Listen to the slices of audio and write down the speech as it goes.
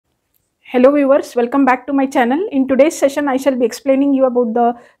Hello viewers, welcome back to my channel. In today's session, I shall be explaining you about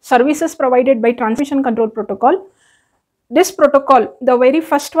the services provided by transmission control protocol. This protocol, the very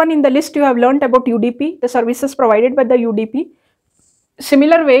first one in the list, you have learnt about UDP, the services provided by the UDP.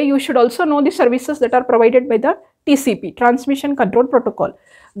 Similar way, you should also know the services that are provided by the TCP, transmission control protocol.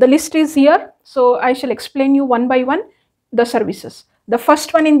 The list is here, so I shall explain you one by one the services. The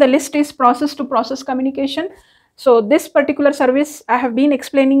first one in the list is process to process communication. So this particular service I have been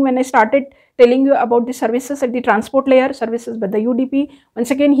explaining when I started telling you about the services at the transport layer, services by the UDP.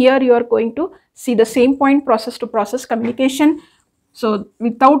 Once again, here you are going to see the same point, process to process communication. So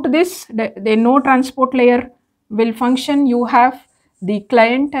without this, the no transport layer will function. You have the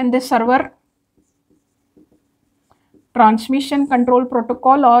client and the server. Transmission control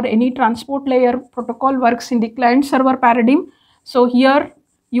protocol or any transport layer protocol works in the client server paradigm. So here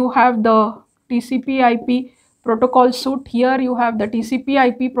you have the TCP IP protocol suite. Here you have the TCP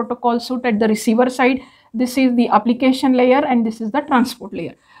IP protocol suite at the receiver side. This is the application layer and this is the transport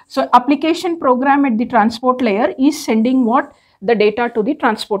layer. So application program at the transport layer is sending what? The data to the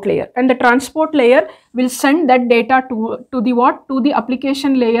transport layer, and the transport layer will send that data to the what? To the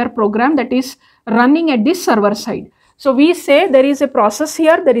application layer program that is running at the server side. So we say there is a process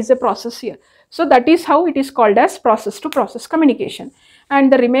here, there is a process here. So that is how it is called as process to process communication.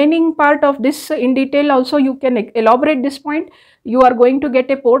 And the remaining part of this in detail also you can elaborate this point. You are going to get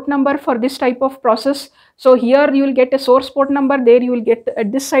a port number for this type of process. So here you will get a source port number, there you will get,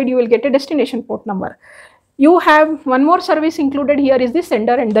 at this side you will get a destination port number. You have one more service included here is the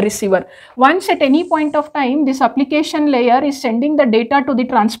sender and the receiver. Once at any point of time this application layer is sending the data to the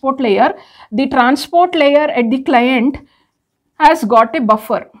transport layer at the client has got a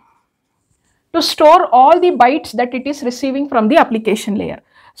buffer to store all the bytes that it is receiving from the application layer.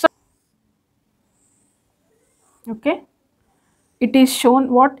 So, okay, it is shown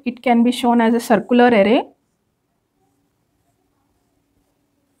what? It can be shown as a circular array.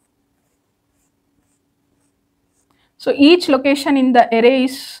 So each location in the array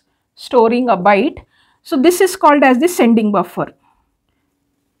is storing a byte. So this is called as the sending buffer.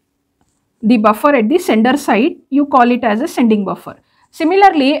 The buffer at the sender side, you call it as a sending buffer.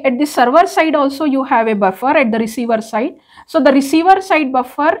 Similarly, at the server side also you have a buffer at the receiver side. So the receiver side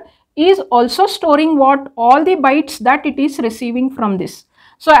buffer is also storing what? All the bytes that it is receiving from this.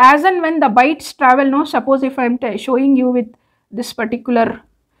 So as and when the bytes travel, no, suppose if I am showing you with this particular,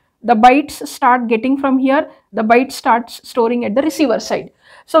 the bytes start getting from here, the byte starts storing at the receiver side.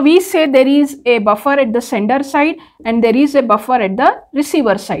 So we say there is a buffer at the sender side and there is a buffer at the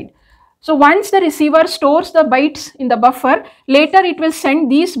receiver side. So once the receiver stores the bytes in the buffer, later it will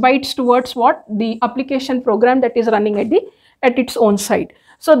send these bytes towards what? The application program that is running at its own side.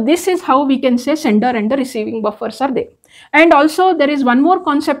 So this is how we can say sender and the receiving buffers are there. And also there is one more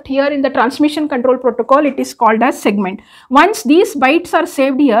concept here in the transmission control protocol. It is called as segment. Once these bytes are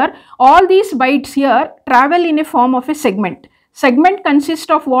saved here, all these bytes here travel in a form of a segment. Segment consists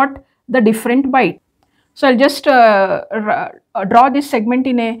of what? The different byte. So I'll just draw this segment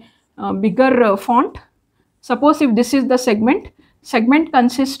in a bigger font. Suppose if this is the segment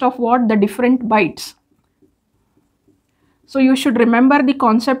consists of what? The different bytes. So you should remember the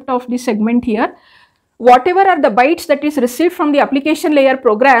concept of the segment here. Whatever are the bytes that is received from the application layer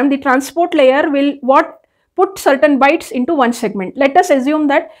program, the transport layer will what? Put certain bytes into one segment. Let us assume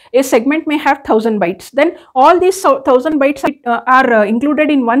that a segment may have 1000 bytes. Then all these 1000 bytes are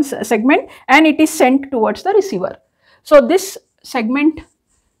included in one segment and it is sent towards the receiver. So this segment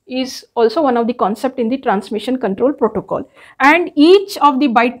is also one of the concept in the transmission control protocol. And each of the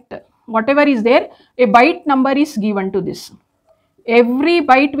byte, whatever is there, a byte number is given to this. Every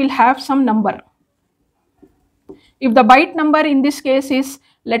byte will have some number. If the byte number in this case is,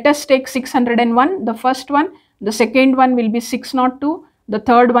 let us take 601, the first one, the second one will be 602, the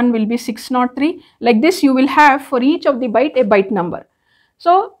third one will be 603. Like this you will have for each of the byte a byte number.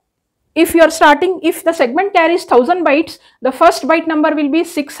 So if you are starting, if the segment carries 1000 bytes, the first byte number will be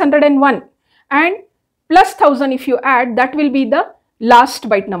 601 and plus 1000 if you add, that will be the last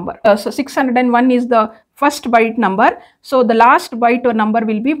byte number. So 601 is the first byte number. So the last byte or number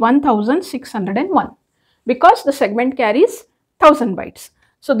will be 1601 because the segment carries 1000 bytes.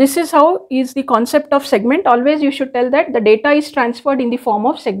 So this is how is the concept of segment. Always you should tell that the data is transferred in the form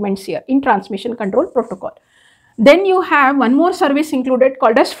of segments here in transmission control protocol. Then you have one more service included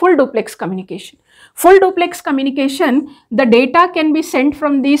called as full duplex communication. Full duplex communication, the data can be sent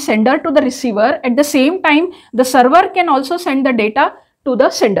from the sender to the receiver. At the same time, the server can also send the data to the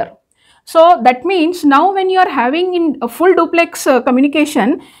sender. So that means now when you are having in a full duplex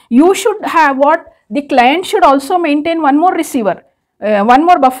communication, you should have what? The client should also maintain one more receiver, one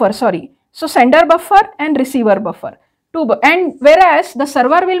more buffer, sorry. So sender buffer and receiver buffer. And whereas the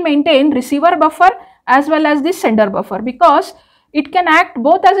server will maintain receiver buffer as well as the sender buffer, because it can act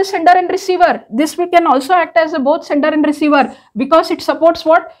both as a sender and receiver. This we can also act as a both sender and receiver, because it supports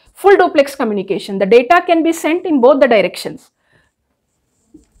what? Full duplex communication. The data can be sent in both the directions.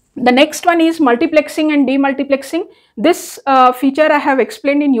 The next one is multiplexing and demultiplexing. This feature I have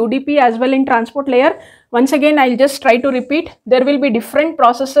explained in UDP as well in transport layer. Once again, I'll just try to repeat. There will be different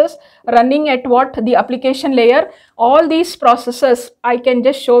processes running at what? The application layer. All these processes I can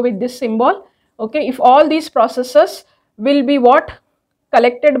just show with this symbol. Okay, if all these processes will be what?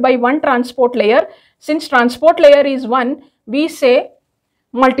 Collected by one transport layer. Since transport layer is one, we say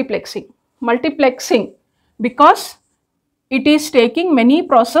multiplexing. Multiplexing, because it is taking many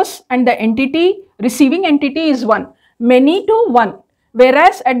process and the entity, receiving entity is one, many to one.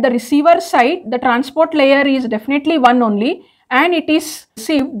 Whereas at the receiver side, the transport layer is definitely one only, and it is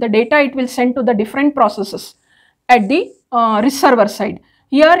received, the data it will send to the different processes at the receiver side.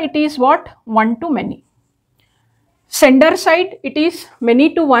 Here it is what? One to many. Sender side it is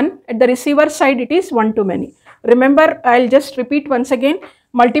many to one, at the receiver side it is one to many. Remember, I'll just repeat once again.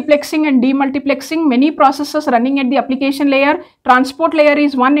 Multiplexing and demultiplexing, many processes running at the application layer. Transport layer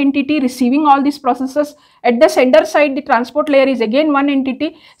is one entity receiving all these processes. At the sender side, the transport layer is again one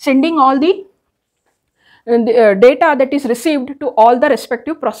entity sending all the data that is received to all the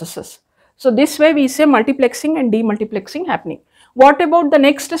respective processes. So this way we say multiplexing and demultiplexing happening. What about the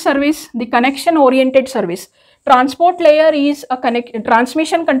next service? The connection oriented service. Transport layer is a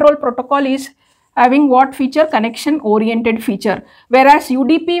transmission control protocol is having what feature? Connection oriented feature, whereas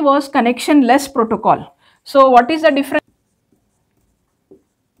UDP was connection less protocol. So what is the difference?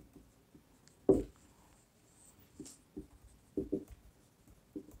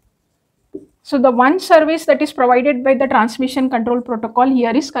 So the one service that is provided by the transmission control protocol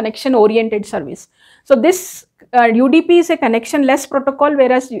here is connection oriented service. So this UDP is a connection less protocol,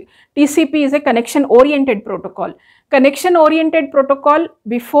 whereas TCP is a connection oriented protocol. Connection oriented protocol,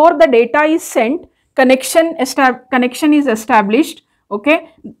 before the data is sent, connection is established, okay,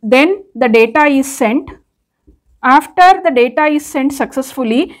 then the data is sent. After the data is sent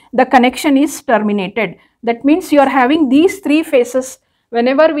successfully, the connection is terminated. That means you are having these three phases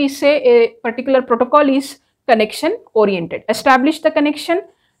whenever we say a particular protocol is connection oriented. Establish the connection,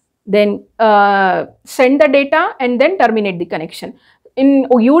 then send the data, and then terminate the connection. In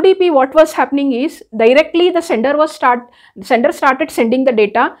UDP, what was happening is directly the sender started sending the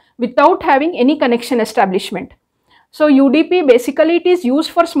data without having any connection establishment. So UDP basically it is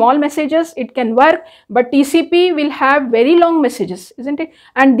used for small messages, it can work, but TCP will have very long messages, isn't it?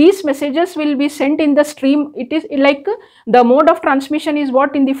 And these messages will be sent in the stream. It is like the mode of transmission is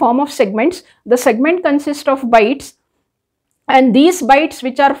what? In the form of segments. The segment consists of bytes, and these bytes,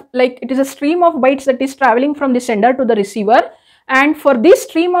 which are like, it is a stream of bytes that is traveling from the sender to the receiver, and for this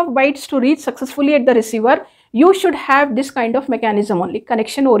stream of bytes to reach successfully at the receiver, you should have this kind of mechanism only,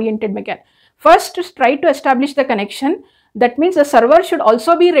 connection oriented mechanism. First, try to establish the connection. That means the server should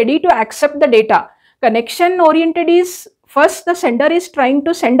also be ready to accept the data. Connection oriented is, first the sender is trying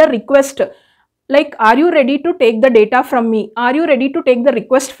to send a request, like, are you ready to take the data from me? Are you ready to take the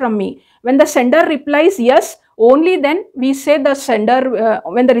request from me? When the sender replies yes, only then we say the sender,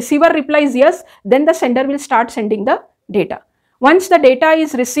 when the receiver replies yes, then the sender will start sending the data. Once the data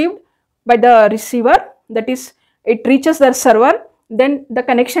is received by the receiver, that is, it reaches the server, then the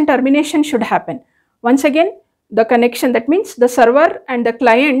connection termination should happen. Once again, the connection, that means the server and the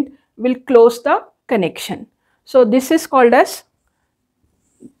client will close the connection. So this is called as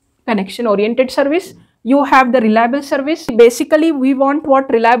connection oriented service. You have the reliable service. Basically, we want what?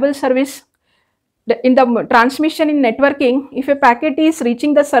 Reliable service. In the transmission in networking, if a packet is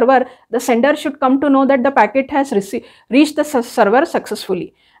reaching the server, the sender should come to know that the packet has reached the server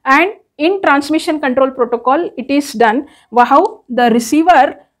successfully. And in transmission control protocol, it is done how the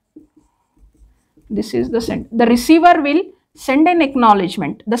receiver, this is the sender, the receiver will send an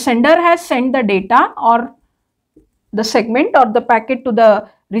acknowledgement. The sender has sent the data or the segment or the packet to the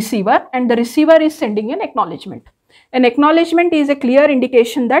receiver, and the receiver is sending an acknowledgement. An acknowledgement is a clear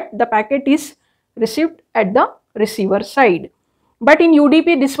indication that the packet is received at the receiver side. But in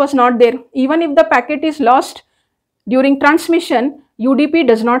UDP, this was not there. Even if the packet is lost during transmission, UDP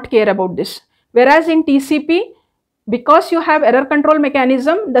does not care about this. Whereas in TCP, because you have error control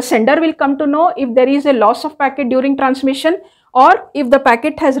mechanism, the sender will come to know if there is a loss of packet during transmission, or if the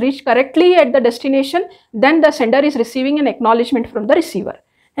packet has reached correctly at the destination, then the sender is receiving an acknowledgement from the receiver.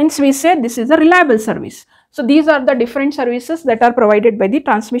 Hence we say this is a reliable service. So these are the different services that are provided by the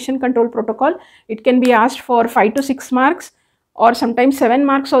transmission control protocol. It can be asked for 5 to 6 marks or sometimes 7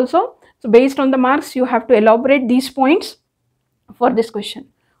 marks also. So based on the marks, you have to elaborate these points for this question.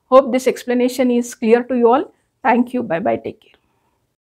 Hope this explanation is clear to you all. Thank you. Bye bye. Take care.